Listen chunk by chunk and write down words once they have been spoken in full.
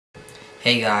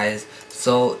Hey guys,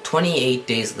 so 28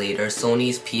 days later,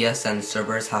 Sony's PSN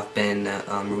servers have been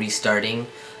restarting,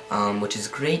 which is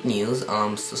great news.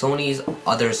 Sony's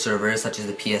other servers, such as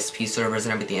the PSP servers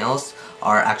and everything else,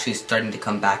 are actually starting to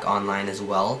come back online as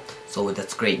well, so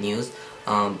that's great news.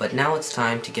 But now it's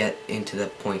time to get into the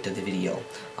point of the video.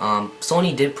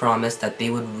 Sony did promise that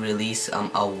they would release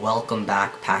a welcome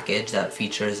back package that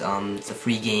features the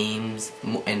free games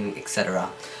and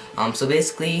etc. So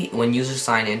basically, when users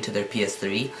sign in to their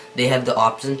PS3, they have the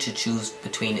option to choose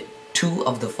between two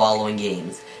of the following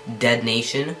games: Dead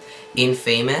Nation,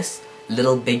 Infamous,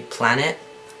 Little Big Planet,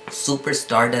 Super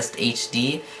Stardust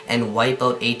HD, and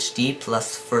Wipeout HD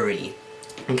plus Furry.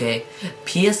 Okay,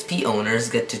 PSP owners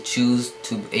get to choose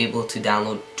to be able to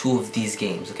download two of these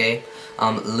games, okay?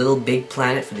 Little Big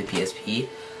Planet for the PSP,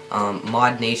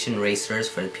 Mod Nation Racers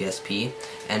for the PSP,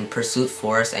 and Pursuit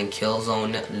Force and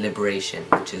Killzone Liberation,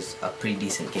 which is a pretty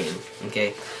decent game,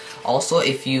 okay? Also,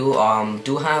 if you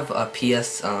do have a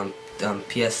PS3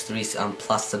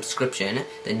 Plus subscription,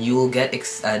 then you will get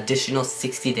additional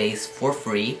 60 days for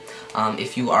free.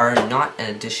 If you are not an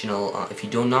additional, if you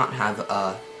do not have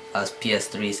a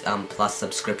PS3's Plus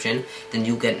subscription, then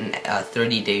you get a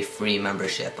 30-day free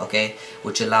membership, okay,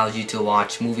 which allows you to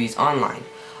watch movies online.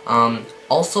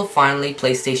 Also, finally,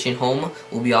 PlayStation Home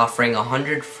will be offering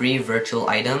 100 free virtual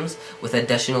items with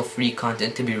additional free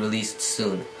content to be released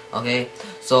soon. Okay,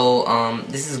 so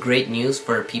this is great news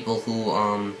for people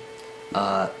who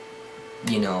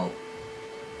you know,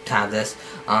 have this.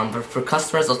 But for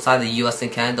customers outside the US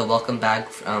and Canada, the welcome back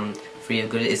free of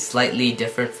good is slightly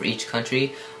different for each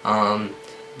country.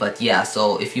 But yeah,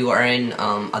 so if you are in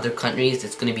other countries,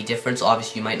 it's going to be different. So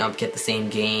obviously you might not get the same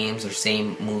games or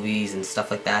same movies and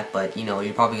stuff like that, but you know,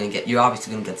 you're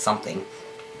obviously going to get something.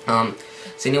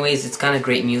 So anyways, it's kind of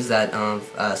great news that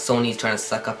Sony's trying to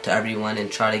suck up to everyone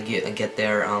and try to get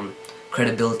their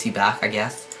credibility back, I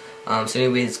guess. So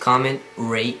anyways, comment,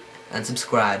 rate, and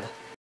subscribe.